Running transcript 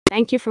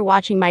Thank you for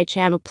watching my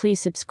channel. Please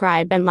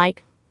subscribe and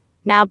like.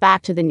 Now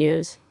back to the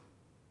news.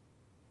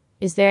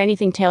 Is there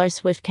anything Taylor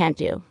Swift can't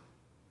do?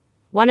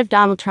 One of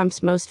Donald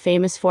Trump's most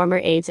famous former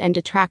aides and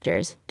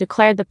detractors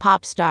declared the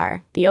pop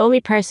star the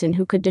only person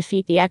who could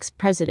defeat the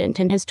ex-president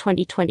in his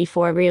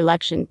 2024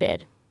 re-election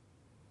bid.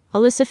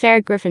 Alyssa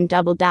Farah Griffin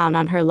doubled down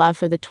on her love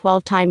for the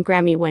 12-time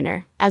Grammy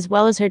winner, as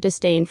well as her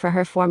disdain for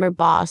her former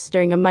boss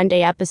during a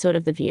Monday episode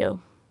of The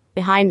View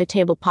Behind the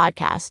Table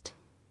podcast.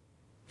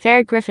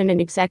 Farah Griffin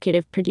and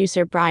executive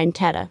producer Brian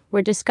Teta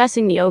were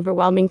discussing the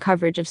overwhelming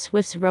coverage of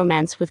Swift's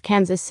romance with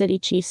Kansas City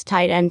Chiefs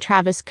tight end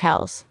Travis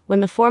Kelce when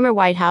the former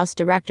White House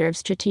Director of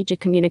Strategic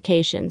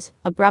Communications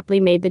abruptly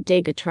made the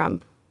dig at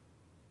Trump.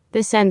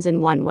 This ends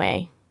in one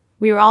way.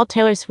 We were all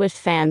Taylor Swift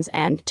fans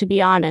and, to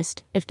be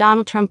honest, if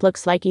Donald Trump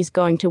looks like he's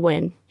going to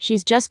win,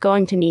 she's just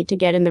going to need to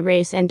get in the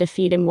race and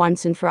defeat him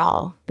once and for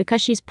all,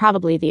 because she's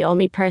probably the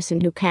only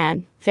person who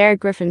can, Farah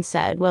Griffin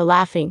said while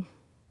laughing.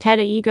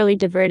 Teta eagerly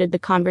diverted the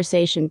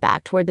conversation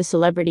back toward the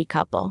celebrity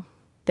couple.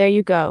 There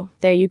you go,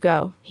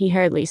 he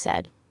hurriedly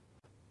said.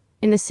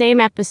 In the same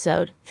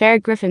episode,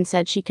 Farah Griffin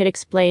said she could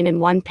explain in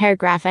one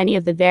paragraph any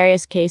of the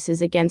various cases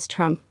against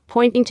Trump,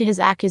 pointing to his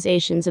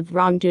accusations of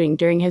wrongdoing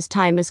during his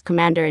time as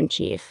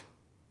commander-in-chief.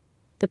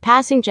 The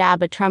passing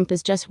jab at Trump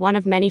is just one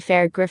of many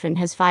Farah Griffin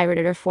has fired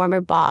at her former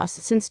boss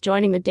since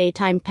joining the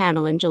daytime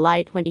panel in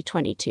July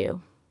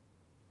 2022.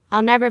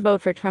 I'll never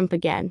vote for Trump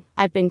again,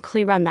 I've been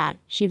clear on that,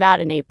 she vowed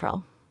in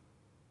April.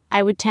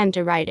 I would tend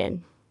to write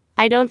in.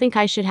 I don't think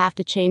I should have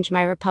to change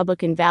my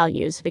Republican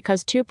values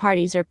because two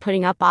parties are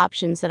putting up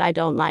options that I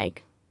don't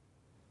like.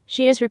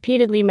 She has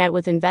repeatedly met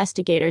with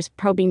investigators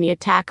probing the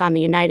attack on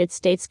the United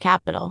States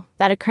Capitol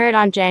that occurred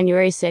on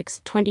January 6,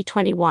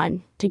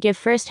 2021, to give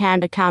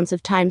first-hand accounts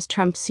of times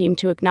Trump seemed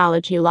to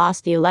acknowledge he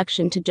lost the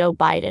election to Joe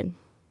Biden.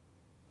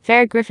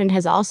 Farah Griffin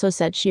has also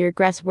said she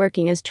regrets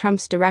working as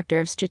Trump's Director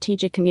of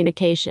Strategic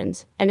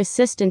Communications, an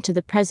assistant to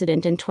the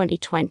president in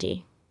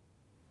 2020.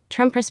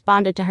 Trump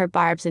responded to her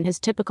barbs in his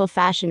typical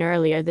fashion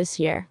earlier this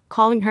year,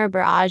 calling her a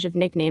barrage of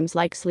nicknames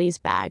like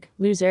sleazebag,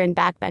 loser and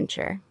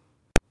backbencher.